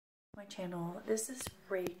my channel. This is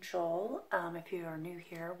Rachel. If you are new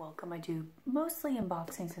here, welcome. I do mostly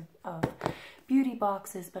unboxings of beauty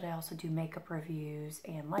boxes, but I also do makeup reviews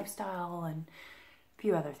and lifestyle and a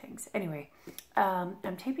few other things. Anyway,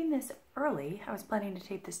 I'm taping this early. I was planning to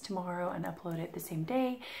tape this tomorrow and upload it the same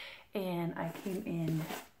day, and I came in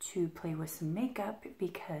to play with some makeup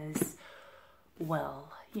because,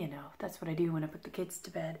 well, you know, that's what I do when I put the kids to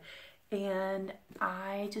bed. And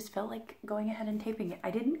I just felt like going ahead and taping it.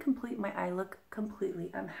 I didn't complete my eye look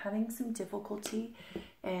completely. I'm having some difficulty,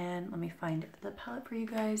 and let me find the palette for you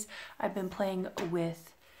guys. I've been playing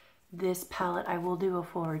with this palette. I will do a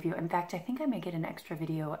full review. In fact, I think I may get an extra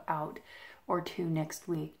video out or two next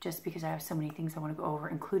week just because I have so many things I want to go over,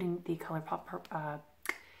 including the ColourPop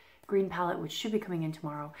green palette, which should be coming in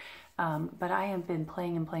tomorrow. But I have been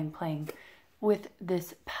playing and playing with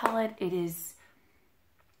this palette.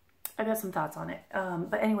 I got some thoughts on it.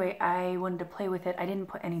 But anyway, I wanted to play with it. I didn't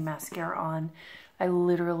put any mascara on. I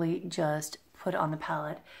literally just put on the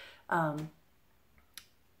palette.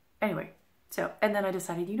 Anyway, so, and then I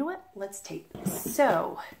decided, you know what? Let's tape this.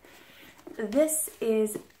 So, this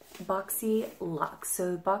is Boxylux.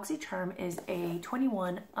 So, Boxycharm is a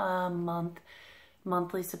 21-month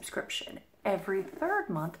monthly subscription. Every third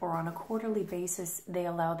month or on a quarterly basis, they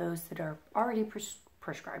allow those that are already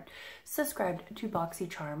subscribed to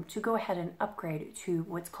Boxycharm to go ahead and upgrade to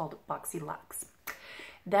what's called Boxylux.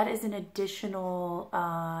 That is an additional,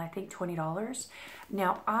 I think $20.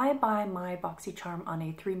 Now, I buy my Boxycharm on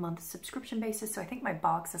a 3-month subscription basis, so I think my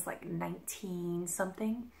box is like 19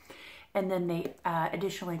 something, and then they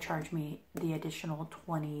additionally charge me the additional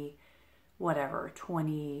 $28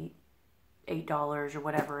 or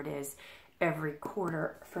whatever it is every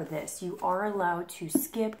quarter for this. You are allowed to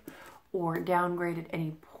skip or downgrade at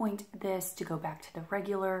any point this to go back to the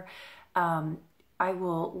regular. I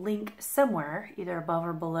will link somewhere, either above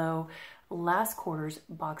or below, last quarter's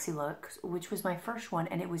Boxylux, which was my first one,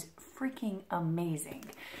 and it was freaking amazing.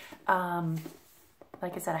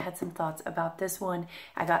 Like I said, I had some thoughts about this one.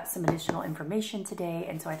 I got some additional information today,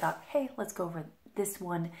 and so I thought, hey, let's go over this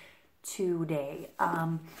one today.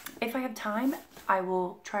 If I have time, I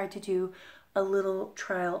will try to do a little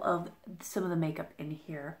trial of some of the makeup in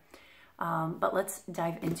here. But let's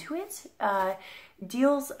dive into it.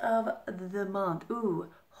 Deals of the month. Ooh,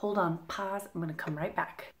 hold on, pause. I'm gonna come right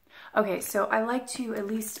back. Okay, so I like to at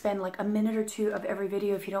least spend like a minute or two of every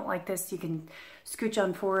video. If you don't like this, you can scooch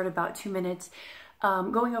on forward about 2 minutes.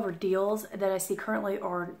 Going over deals that I see currently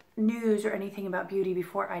or news or anything about beauty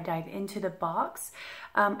before I dive into the box.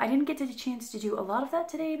 I didn't get the chance to do a lot of that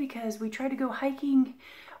today because we tried to go hiking.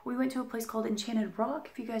 We went to a place called Enchanted Rock,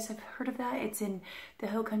 if you guys have heard of that. It's in the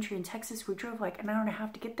hill country in Texas. We drove like an hour and a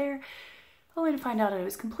half to get there, only to find out it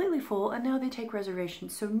was completely full, and now they take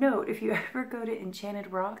reservations. So note, if you ever go to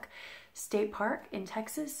Enchanted Rock State Park in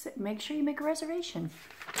Texas, make sure you make a reservation.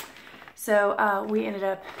 So we ended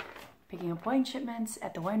up picking up wine shipments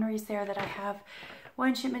at the wineries there that I have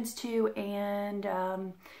wine shipments to, and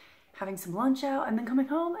having some lunch out, and then coming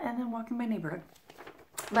home, and then walking my neighborhood.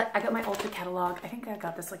 But I got my Ulta catalog. I think I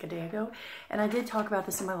got this like a day ago, and I did talk about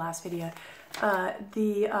this in my last video.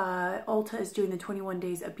 Ulta is doing the 21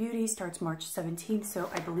 Days of Beauty, starts March 17th, so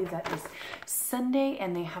I believe that is Sunday,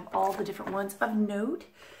 and they have all the different ones. Of note,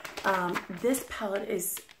 this palette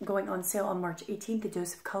is going on sale on March 18th, the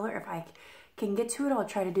Dose of Color. If I can get to it, I'll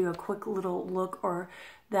try to do a quick little look or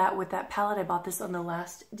that with that palette. I bought this on the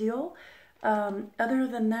last deal. Other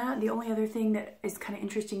than that, the only other thing that is kind of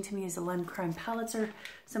interesting to me is the Lens Crime palettes.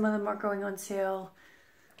 Some of them are going on sale.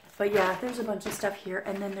 But yeah, there's a bunch of stuff here.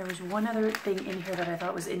 And then there was one other thing in here that I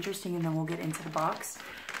thought was interesting, and then we'll get into the box.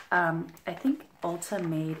 I think Ulta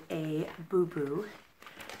made a boo-boo.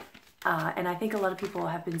 And I think a lot of people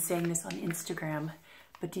have been saying this on Instagram.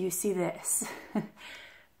 But do you see this?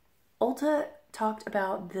 Ulta talked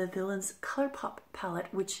about the Villains ColourPop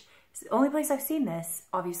palette, which it's the only place I've seen this.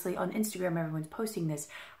 Obviously on Instagram, everyone's posting this.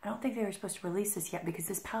 I don't think they were supposed to release this yet because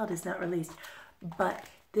this palette is not released, but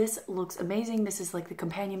this looks amazing. This is like the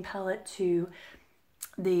companion palette to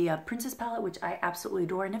the Princess palette, which I absolutely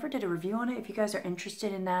adore. I never did a review on it. If you guys are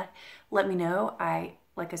interested in that, let me know.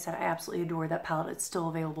 Like I said, I absolutely adore that palette. It's still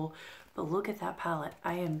available, but look at that palette.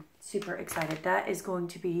 I am super excited. That is going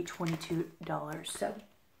to be $22. So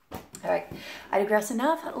all right, I digress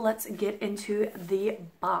enough. Let's get into the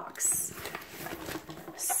box.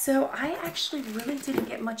 So I actually really didn't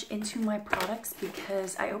get much into my products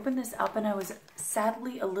because I opened this up and I was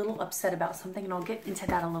sadly a little upset about something, and I'll get into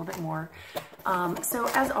that a little bit more. So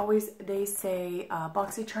as always, they say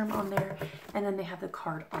Boxycharm on there, and then they have the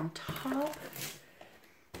card on top.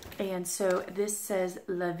 And so this says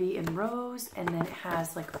La Vie en Rose, and then it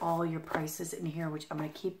has like all your prices in here, which I'm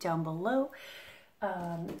going to keep down below.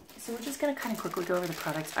 So we're just going to kind of quickly go over the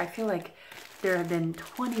products. I feel like there have been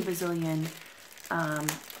 20 bazillion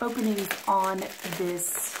openings on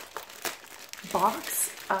this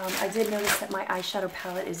box. I did notice that my eyeshadow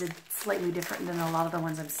palette is slightly different than a lot of the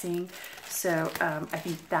ones I'm seeing. So I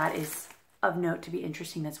think that is of note to be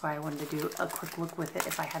interesting. That's why I wanted to do a quick look with it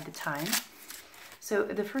if I had the time. So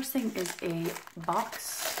the first thing is a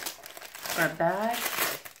box or a bag.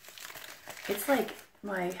 It's like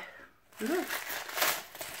my, look,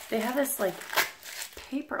 they have this like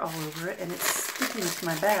paper all over it and it's sticking to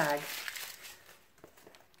my bag.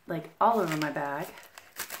 Like all over my bag.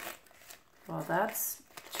 Well, that's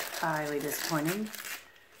highly disappointing.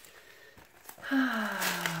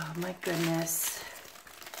 Oh my goodness.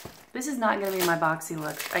 This is not going to be my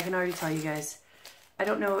Boxylux. I can already tell you guys. I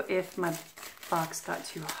don't know if my box got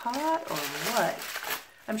too hot or what.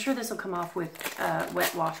 I'm sure this will come off with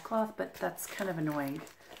wet washcloth, but that's kind of annoying.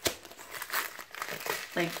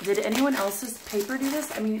 Like, did anyone else's paper do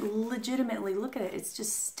this? I mean, legitimately, look at it. It's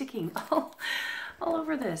just sticking all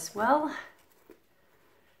over this. Well,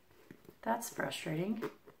 that's frustrating.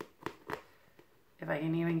 If I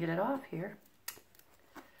can even get it off here.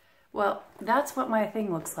 Well, that's what my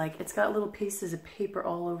thing looks like. It's got little pieces of paper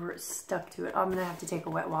all over it stuck to it. I'm going to have to take a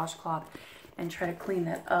wet washcloth and try to clean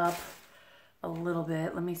that up a little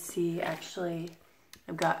bit. Let me see. Actually,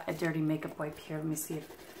 I've got a dirty makeup wipe here. Let me see if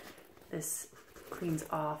this cleans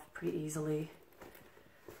off pretty easily.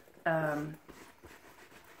 I'm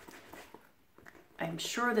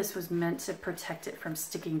sure this was meant to protect it from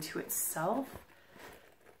sticking to itself.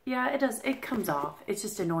 Yeah, it does. It comes off. It's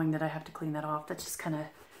just annoying that I have to clean that off. That's just kind of,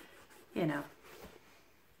 you know,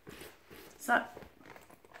 it's not,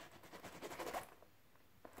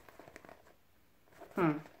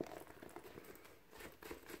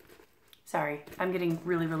 Sorry, I'm getting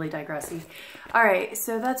really, really digressy. All right,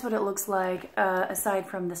 so that's what it looks like, aside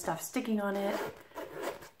from the stuff sticking on it.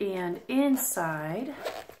 And inside,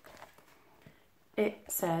 it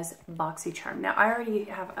says Boxycharm. Now, I already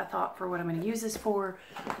have a thought for what I'm going to use this for.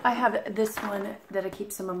 I have this one that I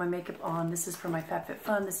keep some of my makeup on. This is for my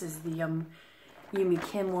FabFitFun. This is the Yumi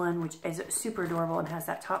Kim one, which is super adorable and has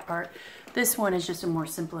that top part. This one is just a more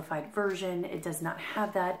simplified version. It does not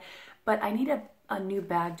have that, but I need a new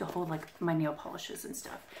bag to hold like my nail polishes and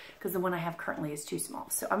stuff because the one I have currently is too small.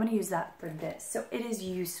 So I'm going to use that for this. So it is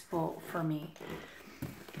useful for me.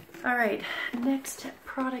 All right, next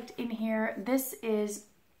product in here. This is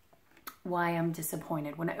why I'm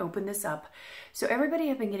disappointed when I open this up. So everybody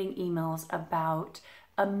have been getting emails about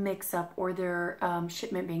a mix-up or their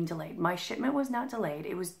shipment being delayed. My shipment was not delayed.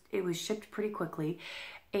 It was shipped pretty quickly,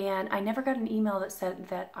 and I never got an email that said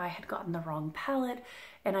that I had gotten the wrong palette.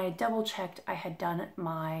 And I had double-checked. I had done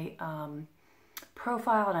my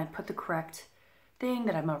profile, and I put the correct thing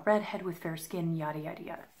that I'm a redhead with fair skin, yada yada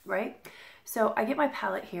yada. Right? So I get my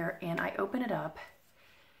palette here, and I open it up.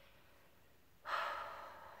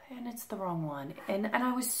 And it's the wrong one. And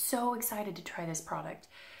I was so excited to try this product.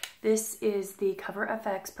 This is the Cover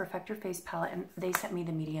FX Perfector Face Palette, and they sent me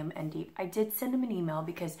the medium and deep. I did send them an email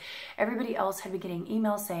because everybody else had been getting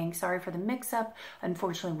emails saying, sorry for the mix-up.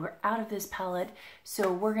 Unfortunately, we're out of this palette,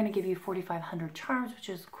 so we're going to give you 4,500 charms, which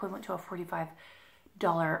is equivalent to a $45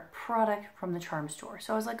 product from the charm store.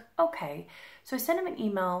 So I was like, okay. So I sent them an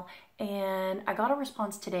email, and I got a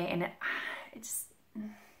response today, and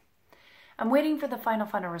I'm waiting for the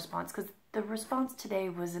final response because the response today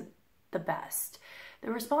wasn't the best.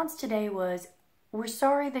 The response today was, we're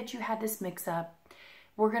sorry that you had this mix-up.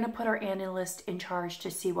 We're going to put our analyst in charge to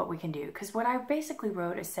see what we can do. Because what I basically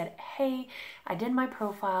wrote is said, hey, I did my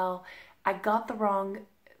profile. I got the wrong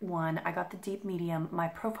one. I got the deep medium. My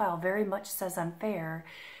profile very much says I'm fair.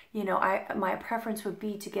 You know, my preference would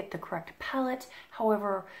be to get the correct palette.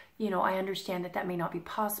 However, you know, I understand that that may not be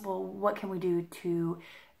possible. What can we do to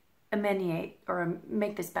ameliorate or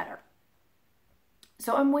make this better?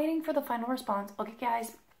 So I'm waiting for the final response. Okay,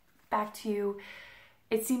 guys, back to you.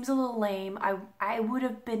 It seems a little lame. I would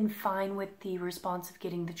have been fine with the response of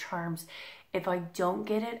getting the charms. If I don't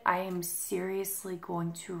get it, I am seriously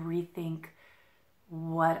going to rethink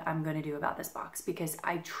what I'm going to do about this box because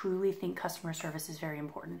I truly think customer service is very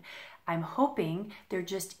important. I'm hoping they're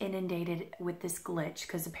just inundated with this glitch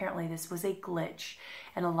because apparently this was a glitch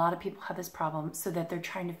and a lot of people have this problem so that they're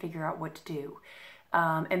trying to figure out what to do.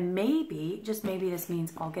 And maybe, just maybe this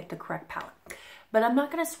means I'll get the correct palette. But I'm not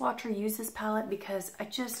going to swatch or use this palette because I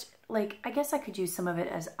just, like, I guess I could use some of it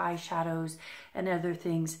as eyeshadows and other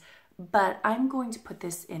things. but I'm going to put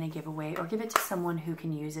this in a giveaway or give it to someone who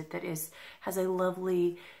can use it that has a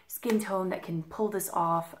lovely skin tone that can pull this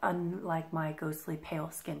off, unlike my ghostly pale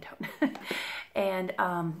skin tone. And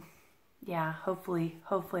yeah, hopefully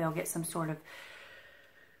I'll get some sort of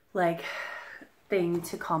like thing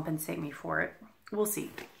to compensate me for it. We'll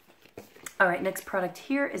see. All right, next product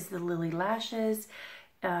here is the Lily Lashes.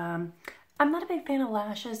 I'm not a big fan of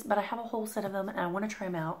lashes, but I have a whole set of them and I want to try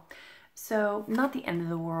them out. So not the end of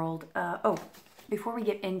the world. Oh, before we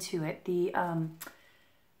get into it,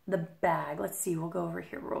 the bag, let's see, we'll go over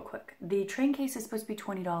here real quick. The train case is supposed to be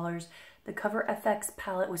 $20. The Cover FX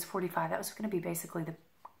palette was $45. That was going to be basically the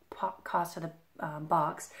cost of the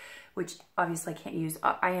box, which obviously I can't use.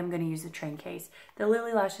 I am going to use the train case. The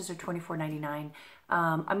Lily Lashes are $24.99.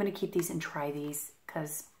 I'm going to keep these and try these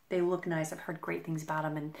because they look nice. I've heard great things about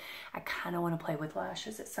them and I kind of want to play with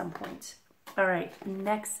lashes at some point. All right,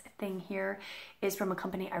 next thing here is from a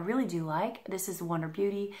company I really do like. This is Wonder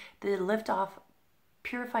Beauty, the Lift Off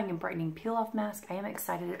Purifying and Brightening Peel Off Mask. I am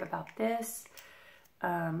excited about this.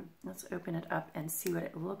 Let's open it up and see what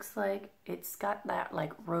it looks like. It's got that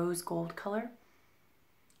like rose gold color.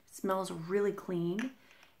 It smells really clean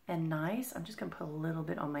and nice. I'm just gonna put a little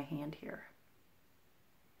bit on my hand here.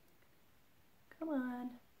 Come on.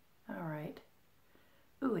 All right.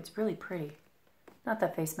 Ooh, it's really pretty. Not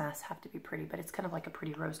that face masks have to be pretty, but it's kind of like a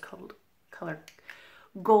pretty rose gold color.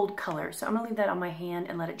 So I'm gonna leave that on my hand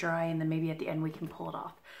and let it dry, and then maybe at the end we can pull it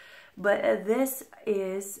off. But this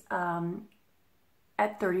is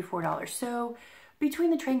at $34. So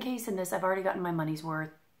between the train case and this, I've already gotten my money's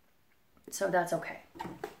worth. So that's okay.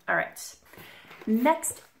 All right.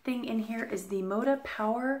 Next thing in here is the Moda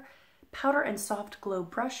Powder and Soft Glow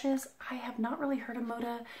brushes. I have not really heard of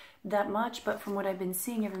Moda that much, but from what I've been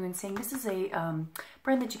seeing, everyone's saying this is a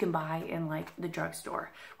brand that you can buy in like the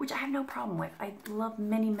drugstore, which I have no problem with. I love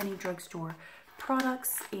many drugstore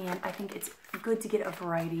products, and I think it's good to get a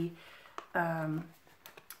variety.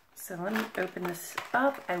 So let me open this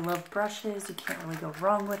up. I love brushes. You can't really go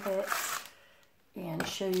wrong with it. And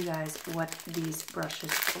show you guys what these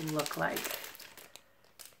brushes look like.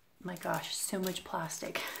 My gosh, so much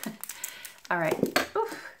plastic. All right.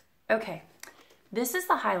 Oof. Okay. This is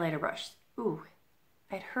the highlighter brush. Ooh,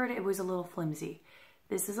 I'd heard it was a little flimsy.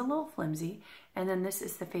 This is a little flimsy. And then this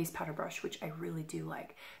is the face powder brush, which I really do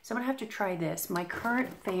like. So I'm gonna have to try this. My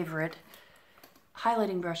current favorite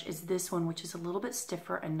highlighting brush is this one, which is a little bit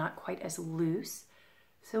stiffer and not quite as loose.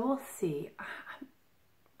 So we'll see.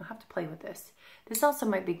 I'll have to play with this. This also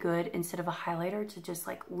might be good instead of a highlighter to just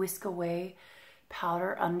like whisk away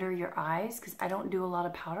powder under your eyes, because I don't do a lot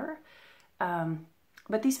of powder.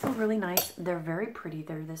 But these feel really nice. They're very pretty.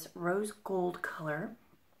 They're this rose gold color.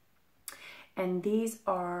 And these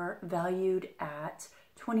are valued at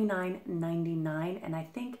 $29.99. And I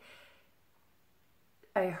think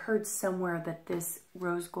I heard somewhere that this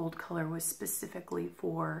rose gold color was specifically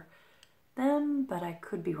for them, but I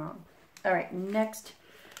could be wrong. All right, next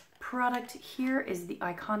product here is the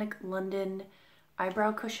Iconic London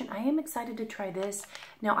Eyebrow Cushion. I am excited to try this.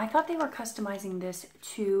 Now, I thought they were customizing this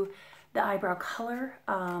to the eyebrow color,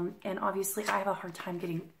 and obviously I have a hard time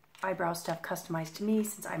getting eyebrow stuff customized to me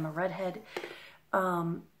since I'm a redhead.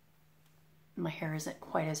 My hair isn't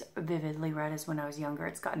quite as vividly red as when I was younger.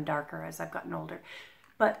 It's gotten darker as I've gotten older.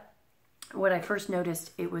 But when I first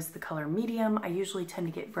noticed, it was the color medium. I usually tend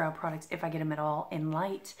to get brow products, if I get them at all, in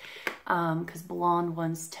light, because blonde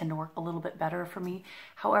ones tend to work a little bit better for me.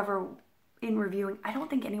 However, in reviewing, I don't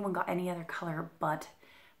think anyone got any other color but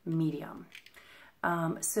medium.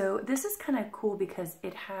 So this is kind of cool because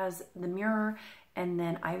it has the mirror, and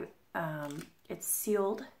then it's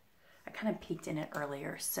sealed. I kind of peeked in it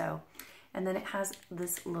earlier. So, and then it has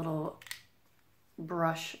this little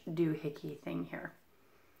brush doohickey thing here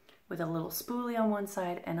with a little spoolie on one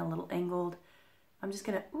side and a little angled. I'm just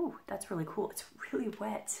gonna, ooh, that's really cool. It's really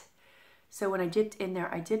wet. So when I dipped in there,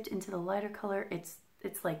 I dipped into the lighter color. It's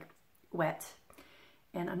like wet.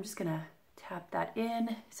 And I'm just gonna tap that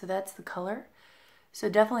in. So that's the color. So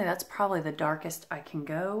definitely that's probably the darkest I can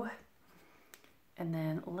go. And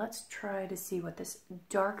then let's try to see what this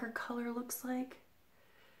darker color looks like.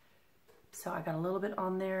 So I got a little bit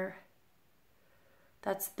on there.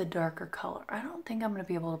 That's the darker color. I don't think I'm going to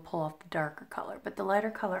be able to pull off the darker color, but the lighter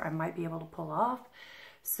color I might be able to pull off.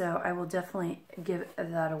 So I will definitely give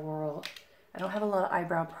that a whirl. I don't have a lot of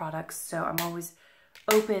eyebrow products, so I'm always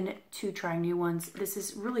open to trying new ones. This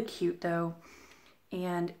is really cute though,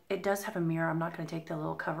 and it does have a mirror. I'm not going to take the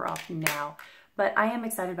little cover off now, but I am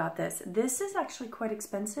excited about this. This is actually quite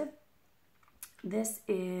expensive. This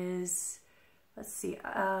is, let's see,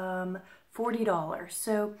 $40.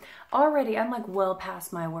 So already I'm like well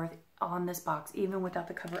past my worth. on this box, even without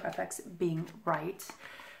the cover FX being right.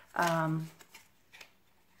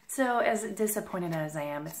 So as disappointed as I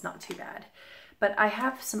am, it's not too bad. But I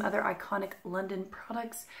have some other iconic London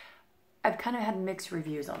products. I've kind of had mixed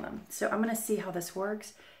reviews on them. So I'm going to see how this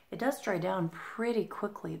works. It does dry down pretty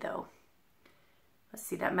quickly though. Let's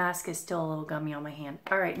see, that mask is still a little gummy on my hand.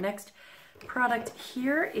 All right, next product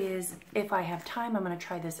here is, if I have time, I'm going to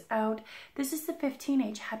try this out. This is the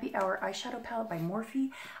 15H Happy Hour Eyeshadow Palette by Morphe.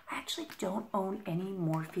 I actually don't own any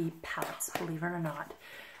Morphe palettes, believe it or not.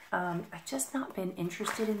 I've just not been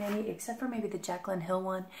interested in any, except for maybe the Jaclyn Hill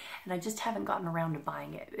one, and I just haven't gotten around to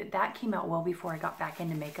buying it. That came out well before I got back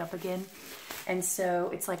into makeup again, and so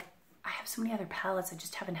it's like, I have so many other palettes, I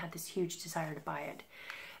just haven't had this huge desire to buy it.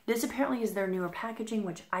 This apparently is their newer packaging,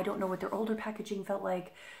 which I don't know what their older packaging felt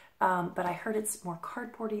like, but I heard it's more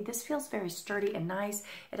cardboardy. This feels very sturdy and nice.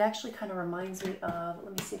 It actually kind of reminds me of,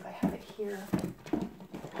 let me see if I have it here.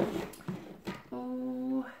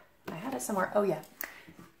 Oh, I had it somewhere. Oh yeah.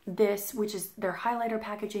 This, which is their highlighter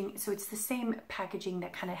packaging. So it's the same packaging,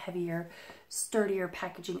 that kind of heavier, sturdier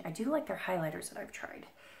packaging. I do like their highlighters that I've tried.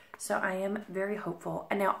 So I am very hopeful.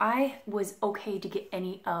 And now I was okay to get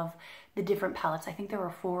any of the different palettes. I think there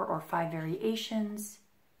were 4 or 5 variations.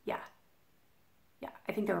 Yeah,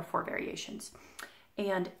 I think there were 4 variations.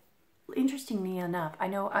 And interestingly enough, I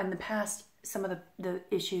know in the past, some of the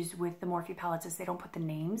issues with the Morphe palettes is they don't put the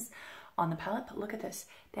names on the palette, but look at this.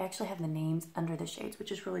 They actually have the names under the shades,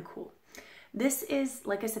 which is really cool. This is,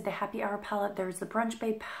 like I said, the Happy Hour palette. There's the Brunch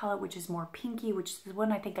Babe palette, which is more pinky, which is the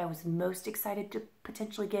one I think I was most excited to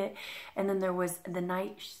potentially get. And then there was the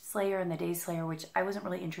Night Slayer and the Day Slayer, which I wasn't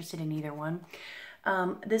really interested in either one.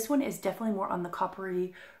 This one is definitely more on the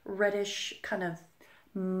coppery, reddish, kind of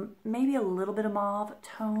maybe a little bit of mauve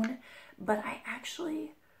tone. But I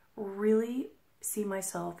actually really see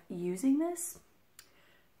myself using this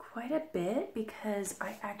quite a bit because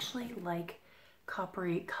I actually like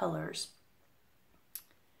coppery colors.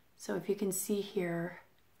 So if you can see here,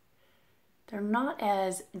 they're not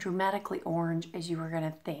as dramatically orange as you were going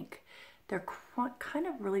to think. They're kind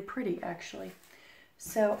of really pretty actually.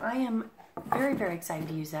 So I am very, very excited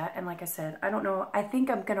to use that. And like I said, I don't know, I think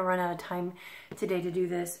I'm going to run out of time today to do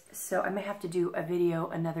this. So I may have to do a video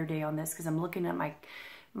another day on this because I'm looking at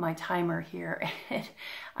my timer here and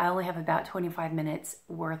I only have about 25 minutes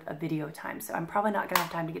worth of video time. So I'm probably not gonna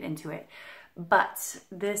have time to get into it, but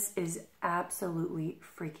this is absolutely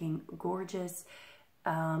freaking gorgeous.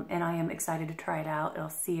 And I am excited to try it out. I'll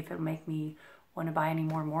see if it'll make me want to buy any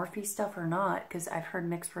more Morphe stuff or not, because I've heard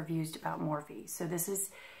mixed reviews about Morphe. So this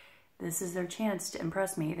is their chance to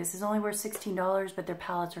impress me. This is only worth $16, but their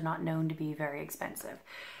palettes are not known to be very expensive.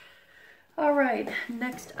 All right,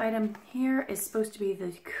 next item here is supposed to be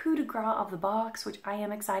the coup de grace of the box, which I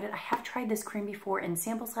am excited. I have tried this cream before in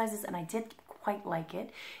sample sizes, and I did quite like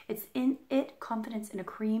it. It's in It Confidence in a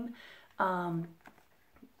Cream cream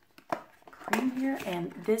here,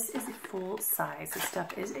 and this is a full size. This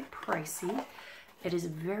stuff is pricey. It is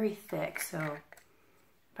very thick, so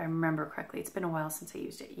if I remember correctly, it's been a while since I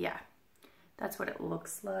used it. Yeah, that's what it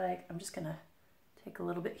looks like. I'm just gonna take a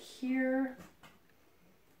little bit here.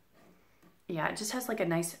 Yeah, it just has like a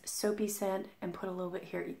nice soapy scent, and put a little bit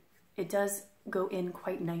here. It does go in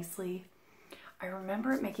quite nicely. I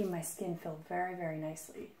remember it making my skin feel very, very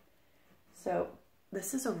nicely. So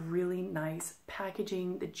this is a really nice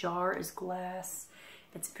packaging. The jar is glass.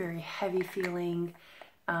 It's very heavy feeling.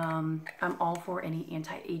 I'm all for any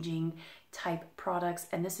anti-aging type products,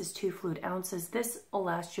 and this is 2 fluid ounces. This will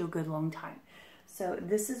last you a good long time. So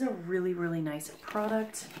this is a really, really nice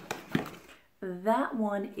product. That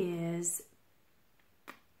one is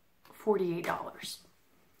 $48.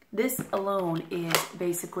 This alone is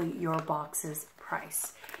basically your box's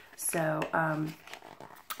price. So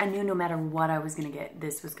I knew no matter what I was going to get,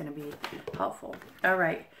 this was going to be helpful. All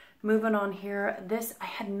right, moving on here. This, I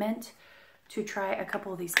had meant to try a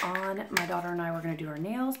couple of these on. My daughter and I were going to do our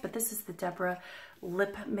nails, but this is the Deborah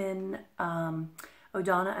Lippmann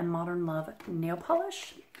O'Donnell and Modern Love nail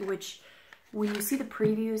polish, which when you see the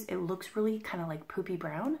previews, it looks really kind of like poopy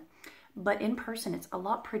brown. But in person, it's a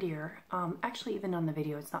lot prettier. Actually, even on the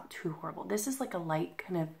video, it's not too horrible. This is like a light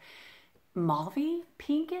kind of mauve-y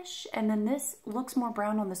pinkish. And then this looks more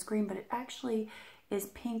brown on the screen, but it actually is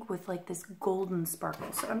pink with like this golden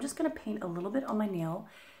sparkle. So I'm just going to paint a little bit on my nail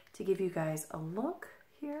to give you guys a look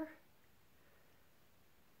here.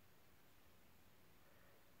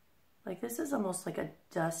 Like this is almost like a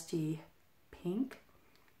dusty pink.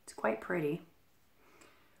 It's quite pretty.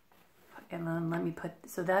 And then let me put,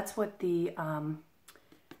 so that's what the,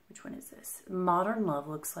 which one is this? Modern Love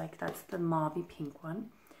looks like. That's the mauve pink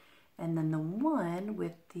one. And then the one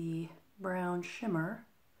with the brown shimmer.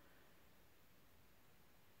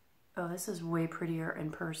 Oh, this is way prettier in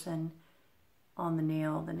person on the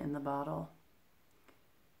nail than in the bottle.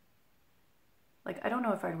 Like, I don't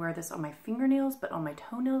know if I'd wear this on my fingernails, but on my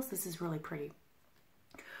toenails, this is really pretty.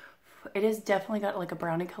 It has definitely got like a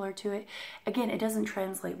brownie color to it. Again, it doesn't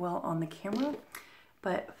translate well on the camera,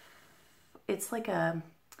 but it's like a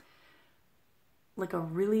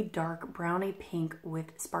really dark brownie pink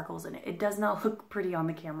with sparkles in it. It does not look pretty on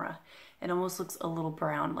the camera. It almost looks a little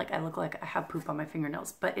brown, like I look like I have poop on my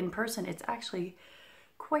fingernails. But in person, it's actually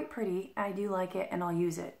quite pretty. I do like it, and I'll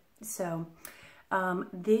use it. So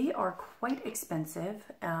they are quite expensive,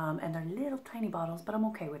 and they're little tiny bottles, but I'm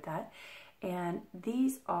okay with that. And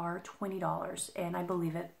these are $20, and I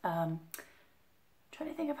believe it. I'm trying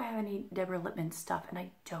to think if I have any Deborah Lippmann stuff, and I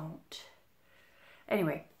don't.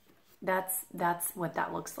 Anyway, that's what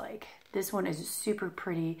that looks like. This one is super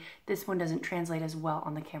pretty. This one doesn't translate as well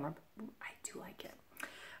on the camera, but I do like it.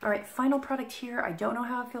 All right, final product here. I don't know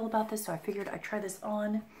how I feel about this, so I figured I'd try this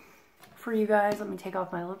on for you guys. Let me take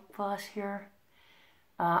off my lip gloss here.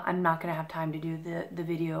 I'm not gonna have time to do the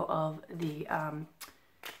video of the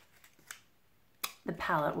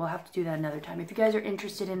palette. We'll have to do that another time. If you guys are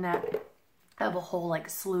interested in that, I have a whole like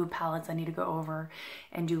slew of palettes I need to go over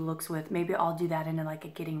and do looks with. Maybe I'll do that in like a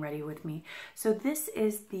getting ready with me. So this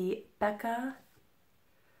is the Becca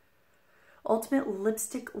Ultimate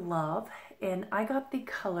Lipstick Love, and I got the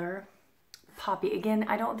color Poppy. Again,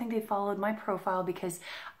 I don't think they followed my profile because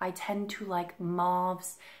I tend to like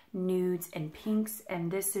mauves, nudes, and pinks,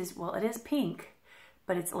 and this is, well, it is pink,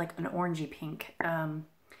 but it's like an orangey pink.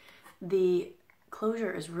 The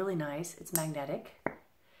closure is really nice. It's magnetic,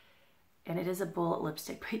 and it is a bullet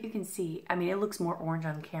lipstick, but you can see, I mean, it looks more orange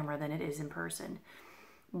on camera than it is in person,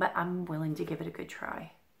 but I'm willing to give it a good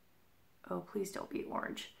try. Oh, please don't be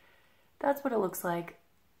orange. That's what it looks like.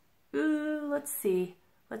 Ooh, let's see.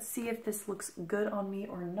 Let's see if this looks good on me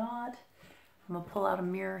or not. I'm gonna pull out a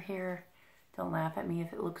mirror here. Don't laugh at me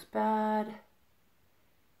if it looks bad.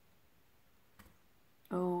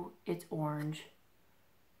 Oh, it's orange.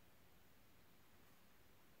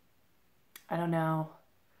 I don't know.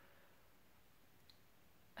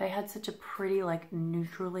 I had such a pretty, like,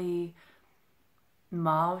 neutrally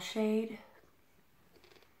mauve shade.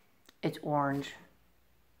 It's orange.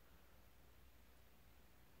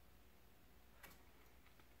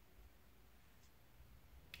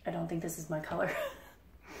 I don't think this is my color.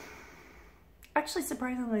 Actually,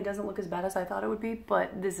 surprisingly, it doesn't look as bad as I thought it would be,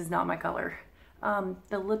 but this is not my color.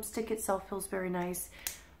 The lipstick itself feels very nice.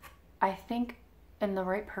 I think in the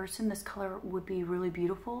right person, this color would be really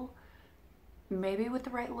beautiful. Maybe with the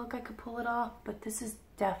right look, I could pull it off, but this is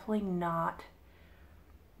definitely not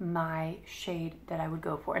my shade that I would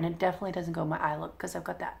go for. And it definitely doesn't go my eye look because I've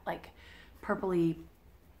got that like purpley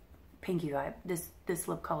pinky vibe. This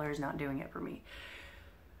lip color is not doing it for me.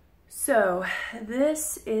 So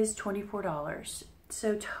this is $24.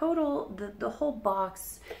 So total, the whole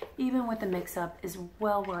box, even with the mix-up, is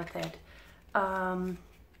well worth it.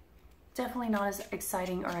 Definitely not as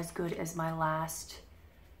exciting or as good as my last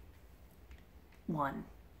one.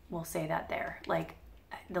 We'll say that there. Like,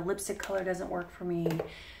 the lipstick color doesn't work for me.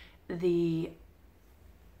 The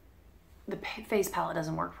face palette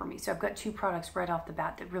doesn't work for me. So I've got two products right off the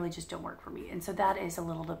bat that really just don't work for me. And so that is a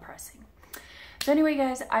little depressing. So anyway,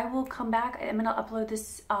 guys, I will come back. I'm going to upload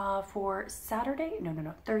this for Saturday.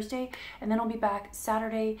 No, Thursday. And then I'll be back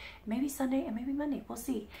Saturday, maybe Sunday, and maybe Monday. We'll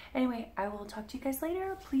see. Anyway, I will talk to you guys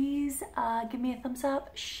later. Please give me a thumbs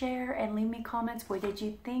up, share, and leave me comments. What did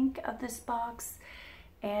you think of this box?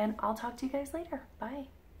 And I'll talk to you guys later. Bye.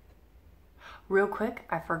 Real quick,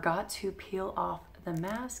 I forgot to peel off the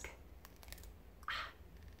mask.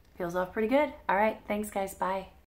 Peels off pretty good. All right. Thanks, guys. Bye.